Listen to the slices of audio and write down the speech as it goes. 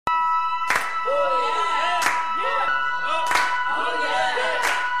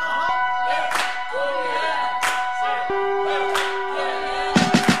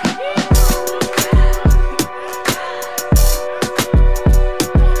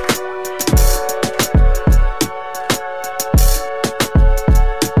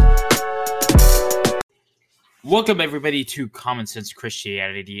Welcome, everybody, to Common Sense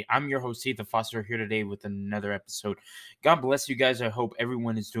Christianity. I'm your host, Ethan Foster, here today with another episode. God bless you guys. I hope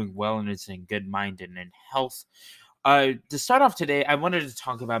everyone is doing well and is in good mind and in health. To start off today, I wanted to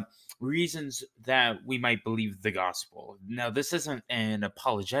talk about reasons that we might believe the gospel. Now, this isn't an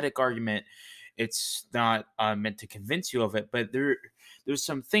apologetic argument. It's not meant to convince you of it, but there's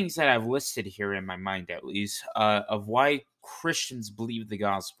some things that I've listed here in my mind, at least, of why Christians believe the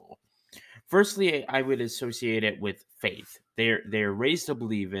gospel. Firstly, I would associate it with faith. They're raised to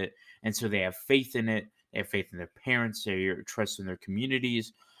believe it, and so they have faith in it. They have faith in their parents. They trust in their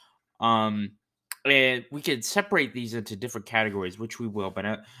communities. Um, and we can separate these into different categories, which we will. But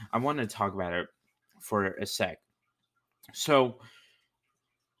I want to talk about it for a sec. So,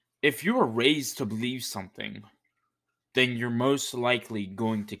 if you were raised to believe something, then you're most likely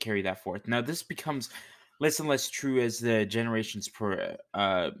going to carry that forth. Now, this becomes less and less true as the generations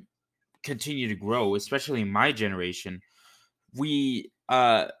continue to grow, especially in my generation. We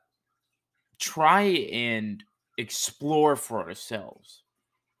try and explore for ourselves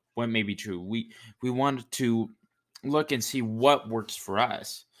what may be true. We want to look and see what works for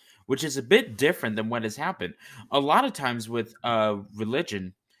us, which is a bit different than what has happened. A lot of times with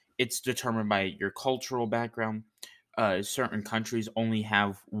religion, it's determined by your cultural background. Certain countries only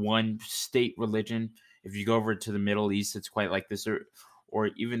have one state religion. If you go over to the Middle East, it's quite like this,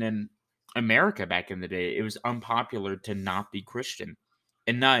 or even in America back in the day, it was unpopular to not be Christian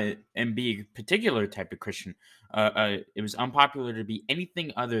and be a particular type of Christian. It was unpopular to be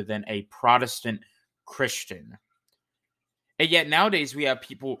anything other than a Protestant Christian. And yet nowadays we have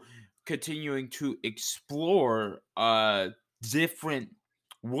people continuing to explore different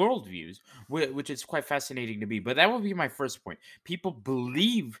worldviews, which is quite fascinating to me. But that would be my first point. People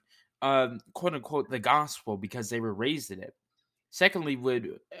believe, quote unquote, the gospel because they were raised in it. Secondly,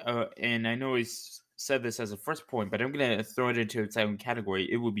 and I know said this as a first point, but I'm going to throw it into its own category.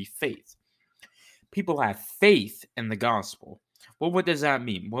 It would be faith. People have faith in the gospel. Well, what does that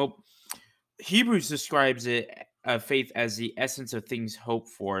mean? Well, Hebrews describes faith as the essence of things hoped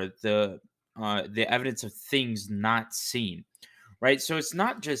for, the evidence of things not seen. Right. So it's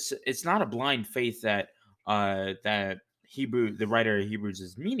not a blind faith that the writer of Hebrews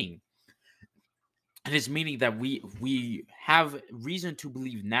is meaning. It is meaning that we have reason to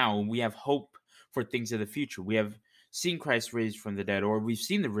believe now, and we have hope for things of the future. We have seen Christ raised from the dead, or we've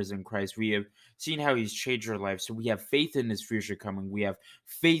seen the risen Christ. We have seen how he's changed our lives. So we have faith in his future coming. We have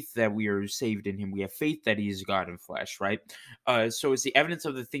faith that we are saved in him. We have faith that he is God in flesh, right? So it's the evidence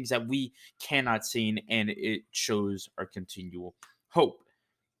of the things that we cannot see, and it shows our continual hope.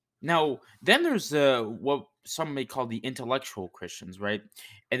 Now, then there's what some may call the intellectual Christians, right?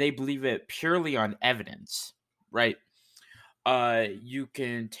 And they believe it purely on evidence, right? You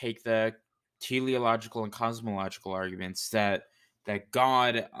can take the teleological and cosmological arguments that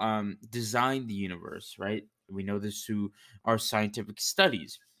God designed the universe, right? We know this through our scientific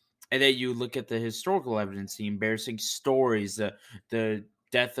studies. And then you look at the historical evidence, the embarrassing stories, the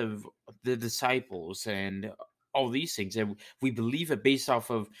death of the disciples, and all these things, and we believe it based off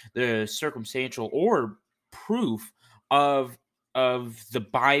of the circumstantial or proof of the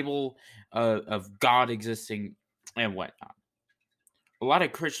Bible, of God existing and whatnot. A lot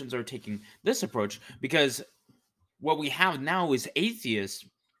of Christians are taking this approach because what we have now is atheists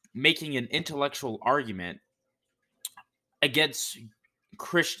making an intellectual argument against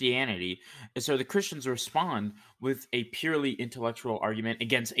Christianity. And so the Christians respond with a purely intellectual argument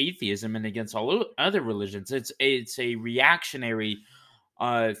against atheism and against all other religions. It's a reactionary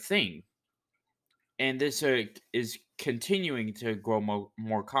thing. And this is continuing to grow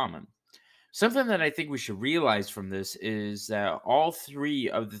more common. Something that I think we should realize from this is that all three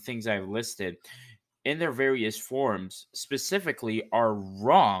of the things I've listed in their various forms specifically are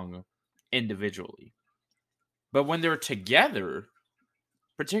wrong individually. But when they're together,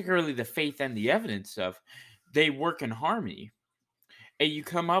 particularly the faith and the evidence stuff, they work in harmony. And you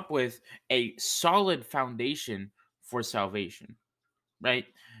come up with a solid foundation for salvation, right?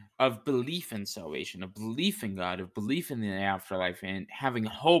 Of belief in salvation, of belief in God, of belief in the afterlife, and having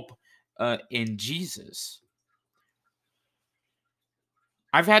hope in Jesus.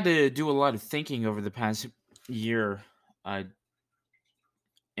 I've had to do a lot of thinking over the past year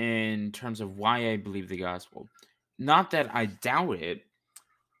in terms of why I believe the gospel. Not that I doubt it,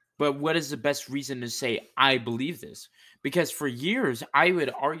 but what is the best reason to say I believe this? Because for years, I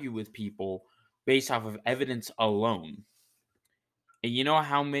would argue with people based off of evidence alone. And you know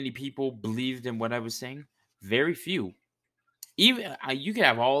how many people believed in what I was saying? Very few. Even you can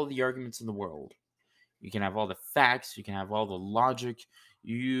have all the arguments in the world. You can have all the facts. You can have all the logic.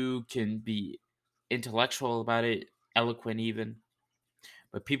 You can be intellectual about it, eloquent even,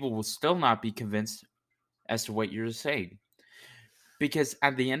 but people will still not be convinced as to what you're saying. Because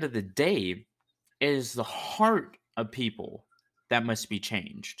at the end of the day, it is the heart of people that must be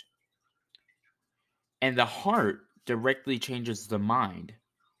changed. And the heart directly changes the mind.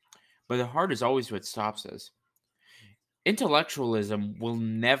 But the heart is always what stops us. Intellectualism will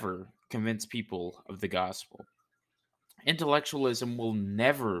never convince people of the gospel. Intellectualism will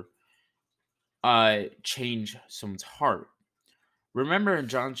never change someone's heart. Remember in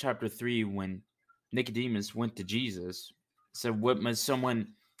John chapter 3 when Nicodemus went to Jesus, said, "What must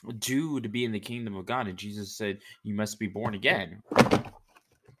someone do to be in the kingdom of God?" And Jesus said, "You must be born again."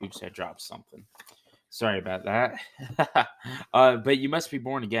 Oops, I dropped something. Sorry about that. But you must be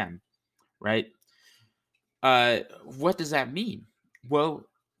born again, right? What does that mean? Well,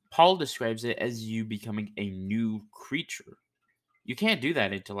 Paul describes it as you becoming a new creature. You can't do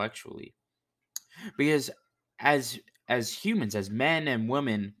that intellectually because as humans, as men and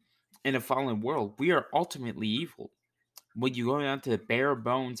women in a fallen world, we are ultimately evil. When you go down to the bare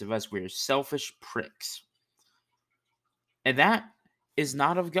bones of us, we are selfish pricks. And that is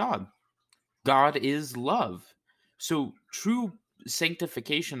not of God. God is love. So true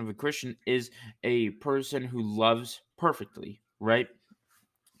sanctification of a Christian is a person who loves perfectly, right?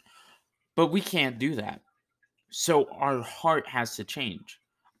 But we can't do that. So our heart has to change.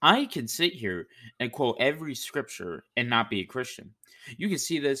 I can sit here and quote every scripture and not be a Christian. You can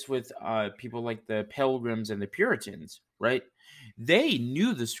see this with people like the Pilgrims and the Puritans, right? They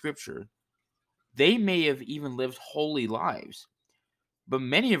knew the scripture. They may have even lived holy lives, but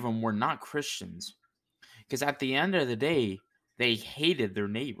many of them were not Christians because at the end of the day, they hated their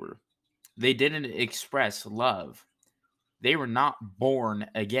neighbor. They didn't express love. They were not born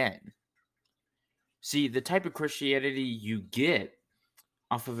again. See, the type of Christianity you get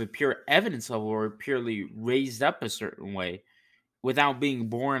off of a pure evidence level or purely raised up a certain way without being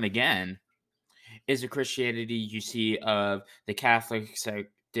born again is a Christianity you see of the Catholics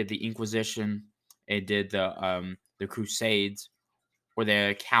that did the Inquisition and did the Crusades, or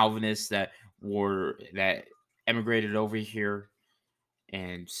the Calvinists that emigrated over here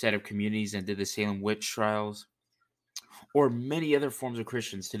and set up communities and did the Salem witch trials, or many other forms of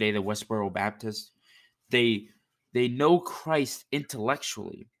Christians today, the Westboro Baptists. They know Christ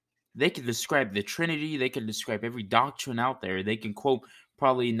intellectually. They can describe the Trinity. They can describe every doctrine out there. They can quote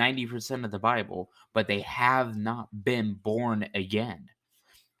probably 90% of the Bible, but they have not been born again.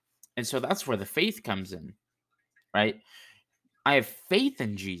 And so that's where the faith comes in, right? I have faith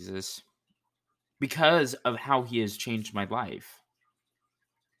in Jesus because of how he has changed my life.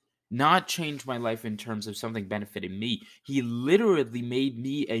 Not changed my life in terms of something benefiting me. He literally made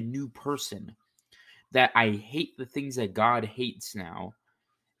me a new person. That I hate the things that God hates now,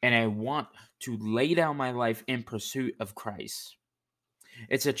 and I want to lay down my life in pursuit of Christ.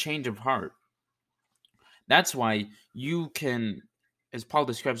 It's a change of heart. That's why you can, as Paul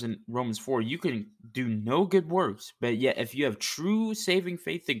describes in Romans 4, you can do no good works, but yet if you have true saving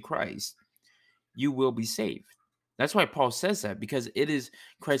faith in Christ, you will be saved. That's why Paul says that, because it is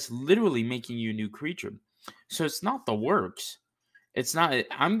Christ literally making you a new creature. So it's not the works. It's not,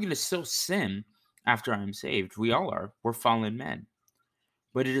 I'm going to still sin after I'm saved. We all are. We're fallen men.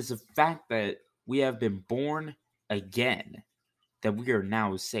 But it is the fact that we have been born again that we are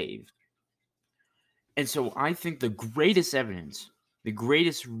now saved. And so I think the greatest evidence, the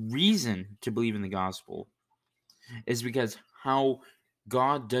greatest reason to believe in the gospel is because how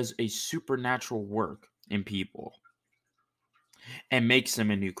God does a supernatural work in people and makes them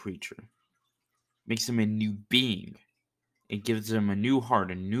a new creature, makes them a new being. It gives them a new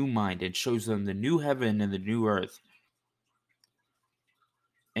heart, a new mind, and shows them the new heaven and the new earth.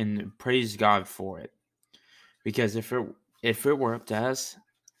 And praise God for it. Because if it were up to us,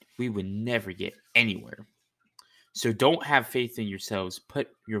 we would never get anywhere. So don't have faith in yourselves. Put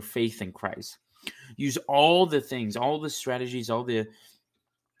your faith in Christ. Use all the things, all the strategies, all the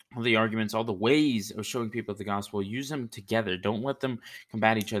arguments, all the ways of showing people the gospel. Use them together. Don't let them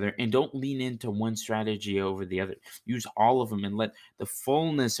combat each other, and don't lean into one strategy over the other. Use all of them and let the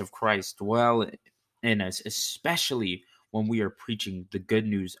fullness of Christ dwell in us, especially when we are preaching the good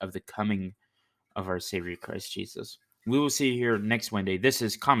news of the coming of our Savior Christ Jesus. We will see you here next Monday. This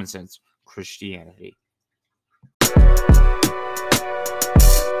is Common Sense Christianity.